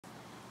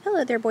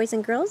Hello there, boys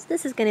and girls.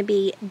 This is going to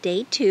be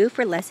day 2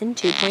 for lesson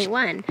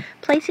 2.1,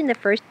 placing the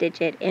first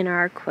digit in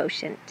our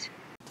quotient.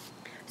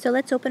 So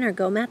let's open our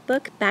Go Math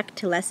book back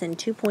to lesson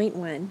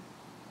 2.1.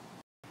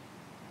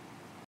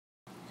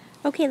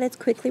 Okay, let's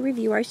quickly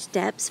review our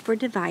steps for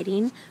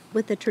dividing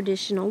with the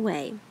traditional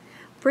way.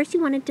 First,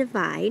 you want to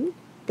divide,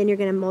 then you're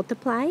going to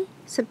multiply,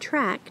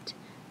 subtract,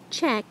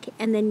 check,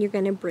 and then you're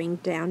going to bring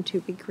down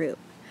to regroup.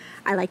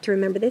 I like to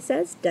remember this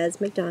as,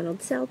 does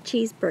McDonald's sell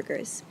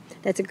cheeseburgers?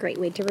 That's a great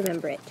way to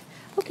remember it.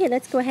 Okay,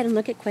 let's go ahead and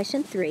look at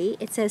question 3.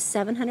 It says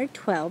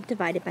 712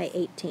 divided by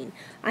 18.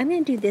 I'm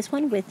going to do this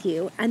one with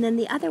you, and then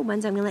the other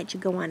ones I'm going to let you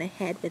go on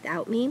ahead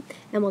without me,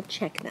 and we'll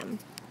check them.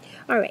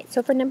 Alright,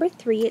 so for number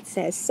 3, it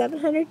says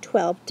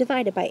 712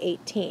 divided by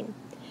 18.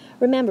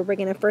 Remember, we're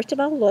going to first of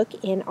all look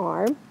in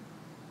our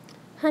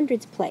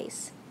hundreds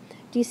place.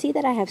 Do you see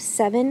that I have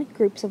 7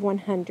 groups of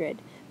 100,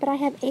 but I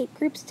have 8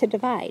 groups to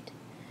divide?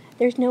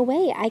 There's no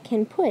way I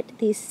can put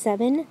these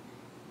 7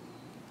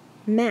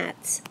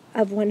 mats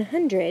of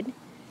 100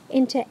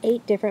 into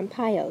 8 different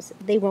piles.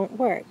 They won't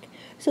work.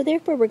 So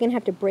therefore, we're going to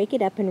have to break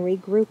it up and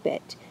regroup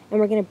it.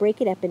 And we're going to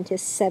break it up into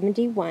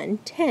 71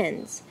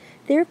 tens.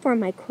 Therefore,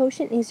 my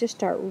quotient needs to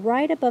start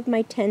right above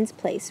my tens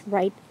place,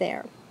 right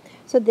there.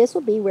 So this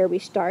will be where we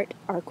start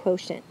our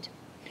quotient.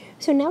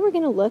 So now we're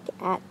going to look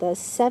at the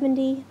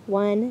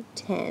 71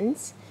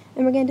 tens,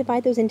 and we're going to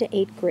divide those into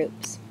 8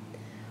 groups.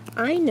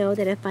 I know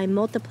that if I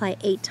multiply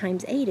 8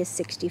 times 8 is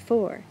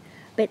 64,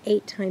 but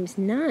 8 times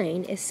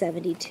 9 is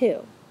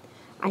 72.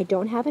 I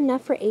don't have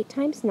enough for 8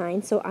 times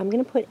 9, so I'm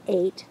going to put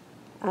 8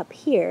 up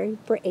here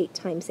for 8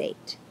 times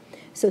 8.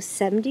 So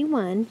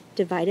 71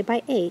 divided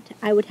by 8,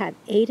 I would have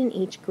 8 in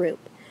each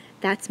group.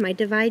 That's my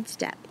divide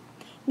step.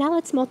 Now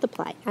let's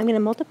multiply. I'm going to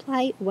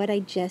multiply what I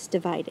just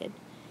divided.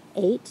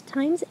 8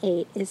 times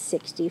 8 is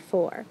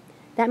 64.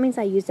 That means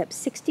I used up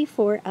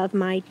 64 of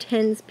my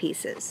tens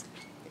pieces.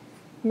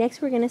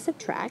 Next, we're going to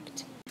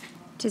subtract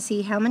to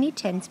see how many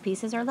tens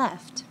pieces are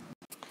left.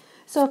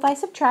 So if I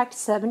subtract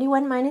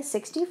 71 minus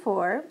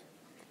 64,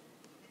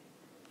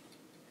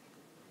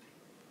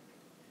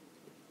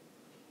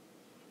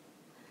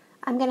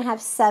 I'm going to have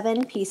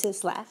 7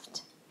 pieces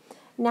left.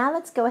 Now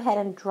let's go ahead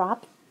and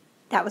drop,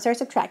 that was our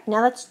subtract.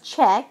 Now let's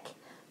check.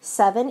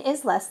 7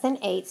 is less than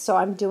 8, so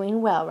I'm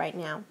doing well right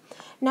now.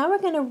 Now we're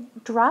going to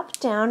drop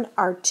down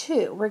our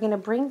 2. We're going to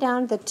bring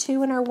down the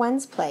 2 in our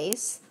ones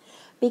place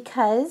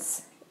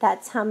because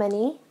that's how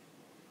many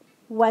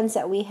ones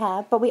that we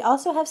have, but we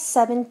also have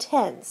 7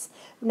 tens.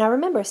 Now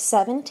remember,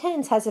 7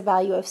 tens has a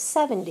value of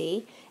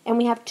 70, and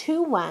we have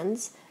 2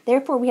 ones,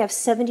 therefore we have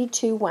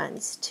 72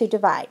 ones to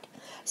divide.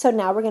 So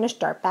now we're going to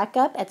start back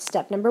up at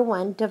step number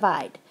 1,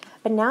 divide.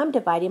 But now I'm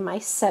dividing my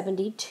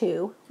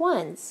 72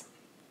 ones.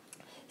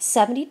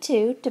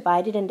 72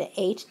 divided into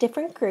 8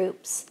 different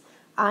groups.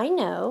 I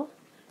know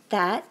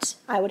that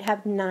I would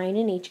have 9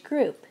 in each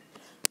group,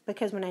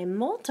 because when I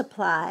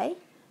multiply,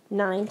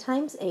 9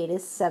 times 8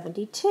 is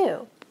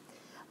 72.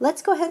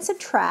 Let's go ahead and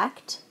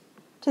subtract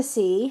to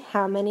see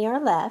how many are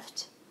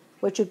left,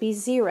 which would be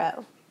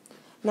 0.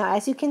 Now,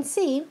 as you can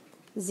see,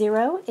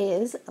 0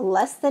 is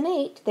less than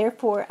 8,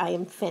 therefore I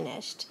am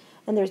finished,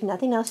 and there's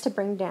nothing else to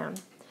bring down.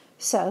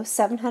 So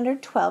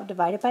 712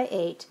 divided by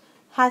 8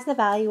 has the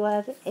value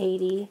of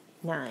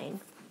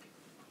 89.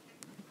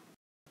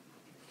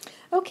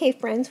 Okay,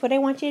 friends, what I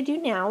want you to do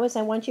now is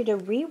I want you to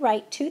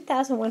rewrite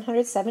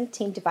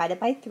 2,117 divided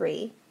by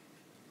 3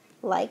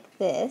 like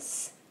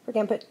this. We're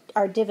going to put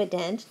our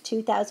dividend,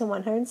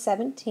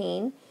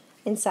 2,117,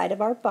 inside of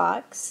our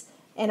box,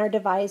 and our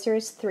divisor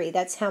is 3.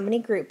 That's how many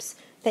groups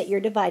that you're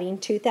dividing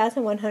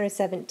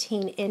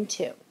 2,117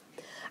 into.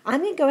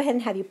 I'm going to go ahead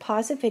and have you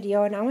pause the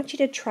video, and I want you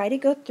to try to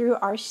go through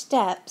our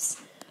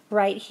steps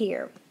right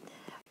here.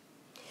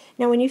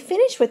 Now, when you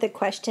finish with the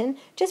question,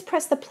 just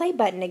press the play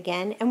button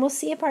again, and we'll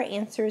see if our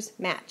answers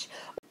match.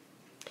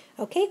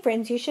 Okay,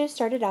 friends, you should have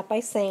started out by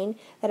saying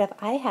that if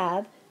I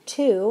have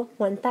 2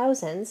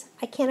 1,000s,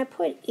 I cannot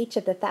put each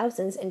of the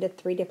thousands into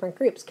 3 different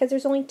groups because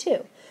there's only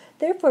 2.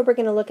 Therefore, we're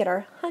going to look at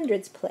our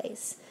hundreds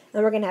place,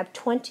 and we're going to have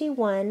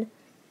 21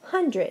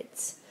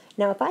 hundreds.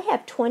 Now, if I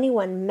have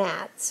 21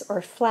 mats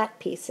or flat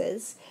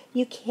pieces,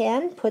 you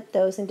can put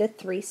those into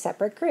 3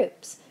 separate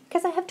groups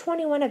because I have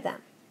 21 of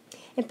them.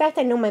 In fact,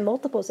 I know my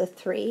multiples of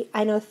 3.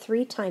 I know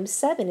 3 times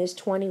 7 is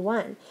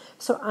 21.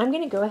 So I'm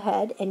going to go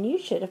ahead, and you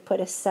should have put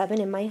a 7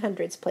 in my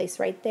hundreds place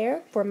right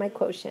there for my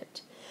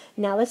quotient.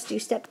 Now let's do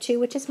step 2,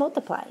 which is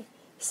multiply.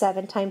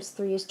 7 times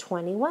 3 is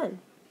 21.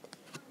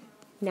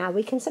 Now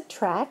we can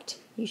subtract.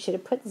 You should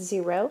have put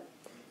 0.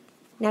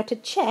 Now to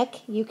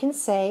check, you can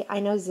say, I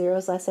know 0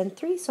 is less than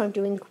 3, so I'm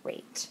doing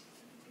great.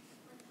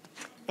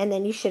 And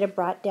then you should have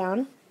brought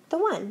down the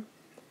 1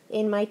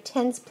 in my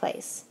tens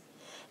place.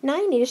 Now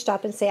I need to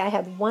stop and say I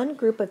have 1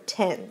 group of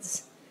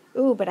tens.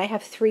 Ooh, but I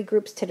have 3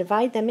 groups to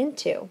divide them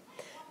into.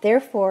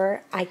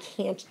 Therefore, I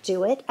can't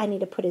do it. I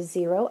need to put a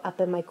 0 up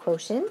in my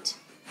quotient.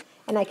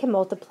 And I can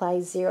multiply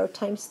 0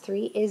 times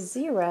 3 is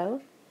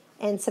 0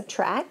 and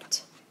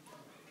subtract.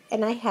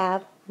 And I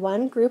have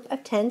 1 group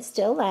of 10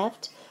 still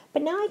left,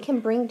 but now I can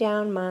bring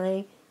down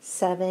my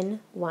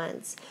 7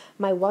 ones.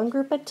 My one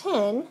group of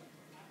 10,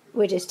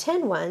 which is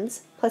 10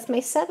 ones, plus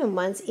my 7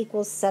 ones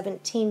equals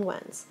 17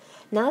 ones.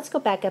 Now let's go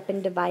back up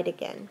and divide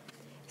again.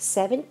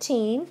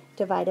 17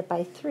 divided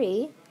by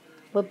 3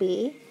 will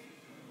be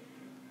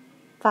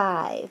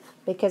 5,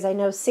 because I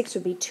know 6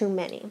 would be too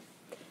many.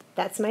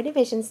 That's my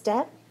division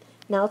step.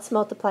 Now let's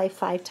multiply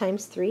 5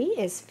 times 3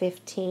 is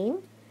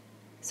 15.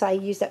 So I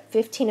used up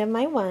 15 of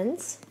my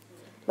ones.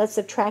 Let's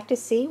subtract to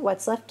see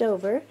what's left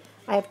over.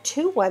 I have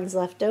 2 ones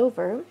left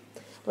over.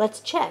 Let's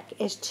check.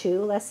 Is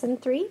 2 less than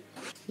 3?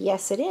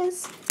 Yes, it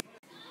is.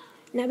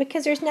 Now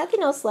because there's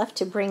nothing else left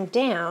to bring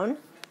down,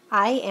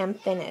 I am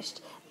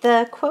finished.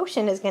 The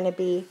quotient is going to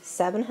be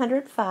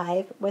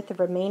 705 with a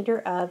remainder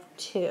of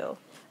 2.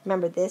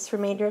 Remember, this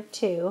remainder of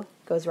 2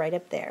 goes right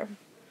up there.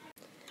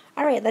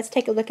 All right, let's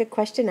take a look at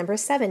question number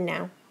 7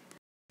 now.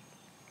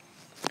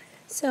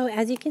 So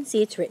as you can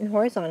see, it's written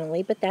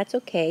horizontally, but that's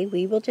okay.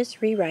 We will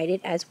just rewrite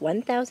it as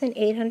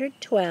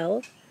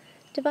 1,812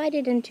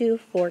 divided into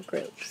 4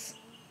 groups.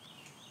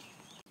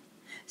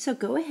 So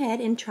go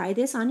ahead and try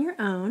this on your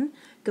own.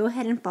 Go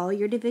ahead and follow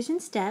your division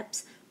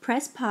steps,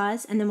 press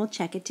pause, and then we'll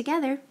check it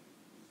together.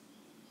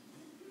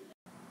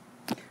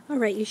 All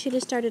right, you should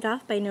have started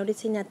off by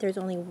noticing that there's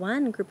only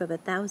one group of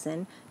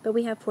 1,000, but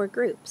we have 4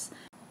 groups.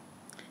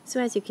 So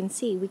as you can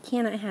see, we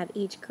cannot have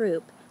each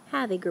group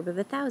have a group of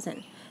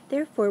 1,000.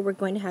 Therefore, we're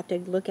going to have to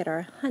look at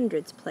our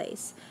hundreds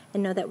place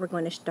and know that we're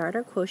going to start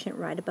our quotient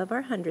right above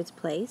our hundreds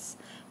place,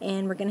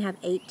 and we're going to have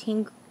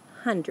 18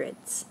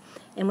 hundreds.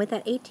 And with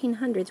that 18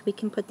 hundreds, we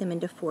can put them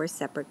into 4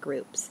 separate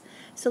groups.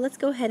 So let's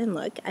go ahead and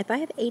look. If I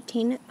have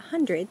 18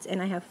 hundreds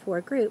and I have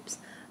 4 groups,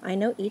 I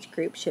know each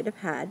group should have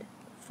had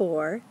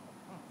 4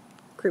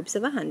 groups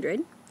of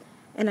 100,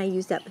 and I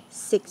used up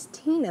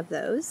 16 of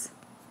those.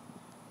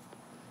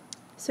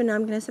 So now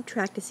I'm going to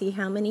subtract to see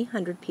how many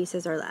 100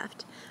 pieces are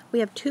left. We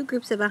have 2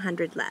 groups of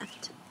 100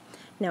 left.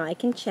 Now I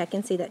can check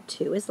and see that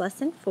 2 is less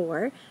than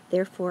 4,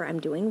 therefore I'm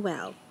doing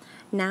well.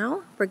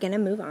 Now we're going to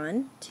move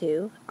on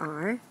to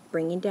our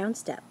bringing down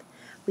step.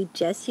 We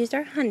just used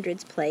our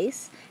hundreds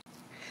place,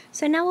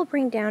 so now we'll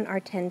bring down our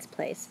tens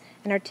place.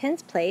 And our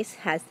tens place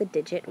has the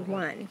digit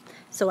 1.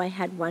 So I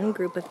had one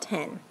group of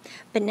 10.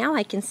 But now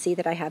I can see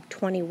that I have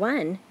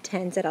 21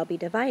 tens that I'll be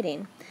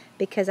dividing,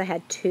 because I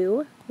had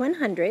 2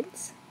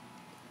 100s,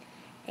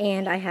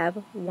 and I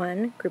have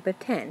one group of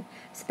 10.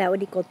 So that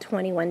would equal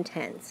 21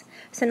 tens.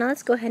 So now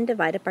let's go ahead and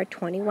divide up our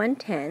 21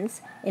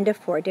 tens into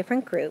 4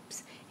 different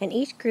groups, and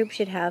each group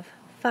should have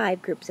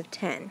 5 groups of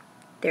 10.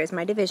 There's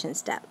my division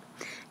step.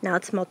 Now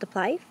let's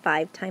multiply.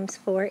 5 times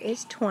 4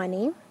 is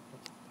 20.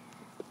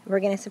 We're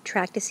going to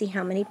subtract to see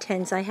how many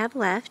tens I have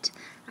left.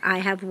 I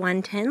have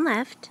 1 10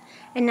 left.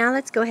 And now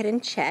let's go ahead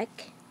and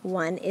check.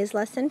 1 is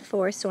less than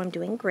 4, so I'm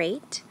doing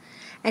great.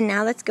 And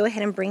now let's go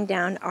ahead and bring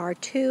down our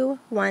 2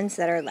 ones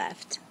that are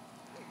left.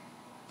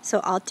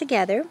 So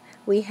altogether,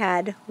 we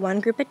had one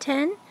group of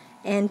 10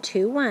 and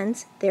 2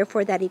 ones,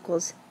 therefore that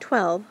equals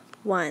 12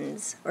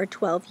 ones, or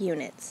 12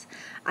 units.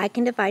 I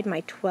can divide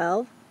my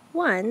 12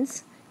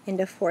 ones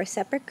into 4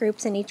 separate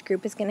groups, and each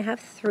group is going to have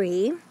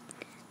 3.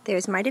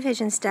 There's my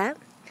division step.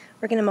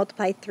 We're going to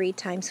multiply 3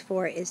 times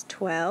 4 is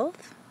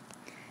 12.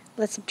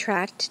 Let's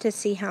subtract to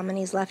see how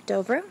many is left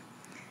over.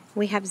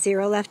 We have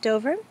 0 left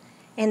over,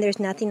 and there's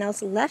nothing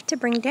else left to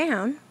bring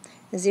down.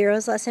 0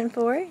 is less than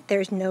 4.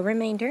 There's no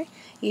remainder.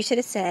 You should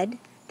have said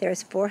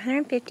there's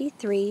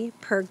 453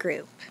 per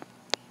group.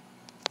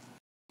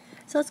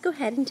 So let's go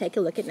ahead and take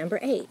a look at number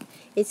 8.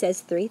 It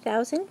says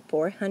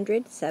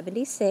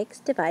 3,476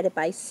 divided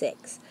by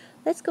 6.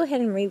 Let's go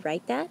ahead and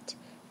rewrite that,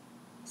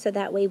 so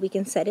that way we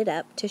can set it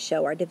up to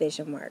show our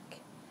division work.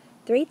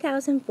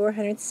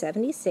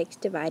 3,476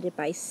 divided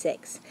by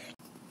 6.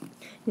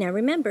 Now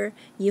remember,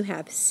 you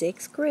have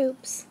 6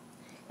 groups,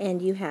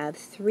 and you have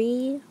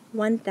 3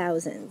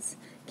 1,000s.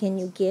 Can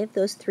you give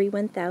those 3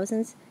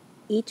 1,000s,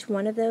 each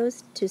one of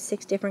those, to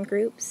 6 different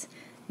groups?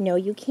 No,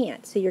 you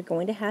can't. So you're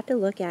going to have to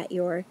look at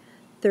your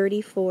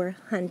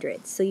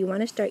 3,400s. So you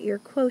want to start your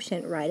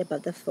quotient right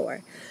above the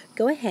 4.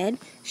 Go ahead,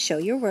 show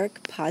your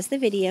work, pause the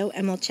video,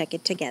 and we'll check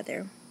it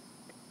together.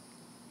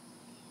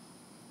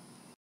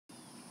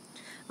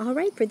 All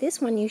right, for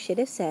this one you should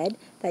have said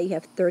that you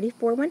have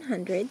 34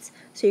 100s,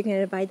 so you're going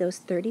to divide those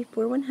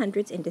 34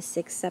 100s into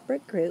 6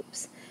 separate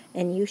groups,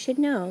 and you should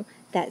know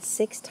that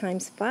 6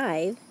 times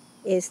 5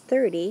 is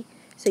 30,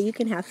 so you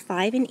can have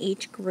 5 in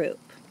each group.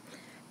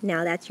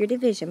 Now that's your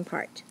division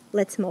part.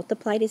 Let's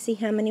multiply to see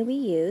how many we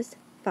used.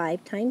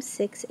 5 times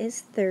 6 is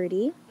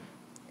 30.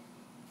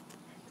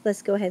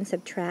 Let's go ahead and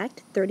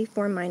subtract.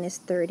 34 minus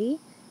 30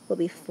 will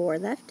be 4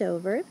 left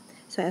over,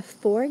 so I have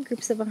 4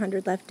 groups of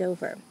 100 left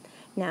over.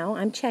 Now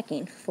I'm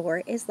checking.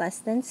 4 is less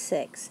than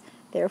 6.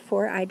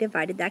 Therefore, I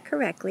divided that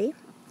correctly.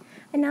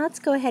 And now let's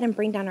go ahead and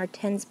bring down our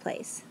tens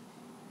place.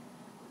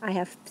 I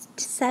have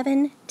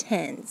 7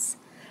 tens.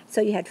 So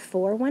you had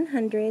 4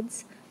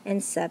 100s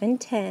and 7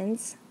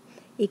 tens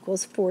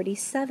equals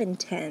 47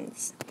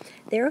 tens.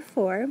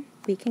 Therefore,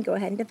 we can go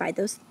ahead and divide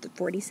those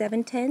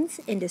 47 tens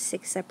into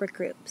 6 separate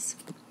groups.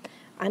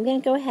 I'm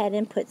going to go ahead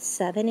and put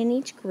 7 in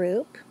each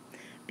group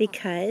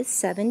because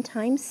 7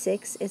 times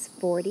 6 is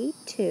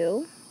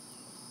 42.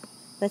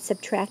 Let's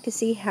subtract to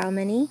see how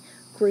many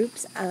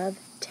groups of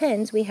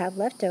 10s we have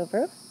left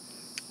over.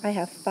 I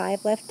have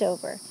 5 left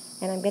over,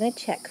 and I'm going to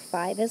check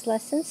 5 is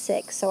less than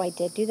 6, so I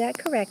did do that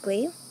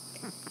correctly.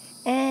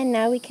 And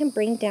now we can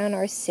bring down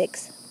our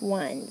 6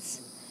 ones.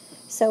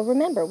 So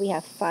remember, we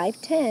have 5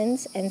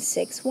 10s and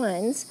 6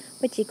 ones,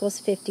 which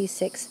equals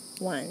 56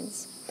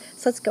 ones.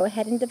 So let's go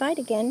ahead and divide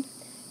again.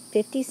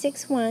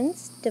 56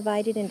 ones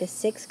divided into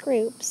 6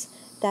 groups.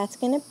 That's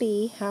going to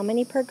be how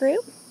many per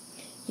group?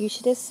 You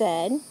should have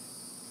said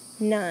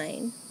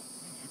 9,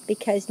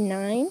 because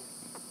 9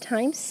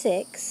 times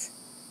 6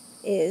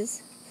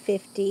 is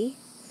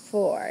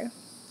 54.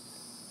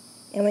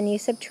 And when you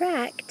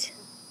subtract,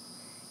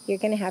 you're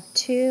going to have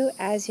 2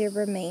 as your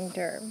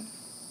remainder.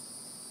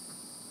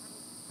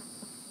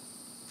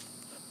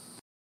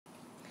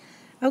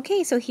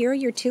 Okay, so here are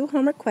your 2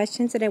 homework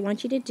questions that I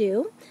want you to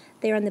do.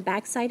 They're on the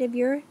back side of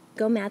your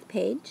Go Math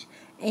page.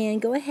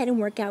 And go ahead and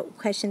work out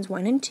questions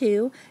 1 and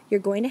 2. You're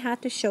going to have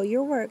to show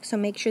your work, so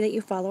make sure that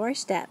you follow our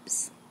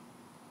steps.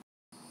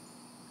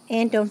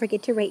 And don't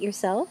forget to rate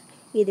yourself,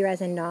 either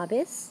as a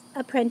novice,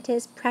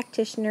 apprentice,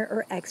 practitioner,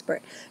 or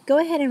expert. Go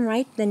ahead and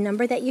write the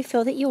number that you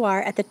feel that you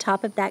are at the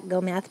top of that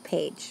Go Math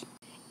page.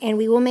 And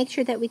we will make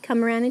sure that we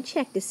come around and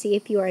check to see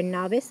if you are a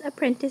novice,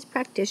 apprentice,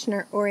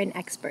 practitioner, or an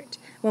expert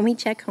when we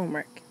check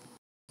homework.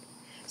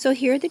 So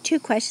here are the 2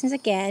 questions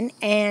again,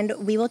 and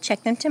we will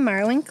check them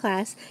tomorrow in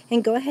class.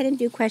 And go ahead and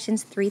do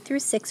questions 3 through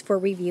 6 for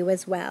review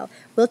as well.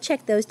 We'll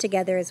check those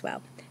together as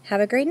well.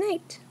 Have a great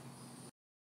night.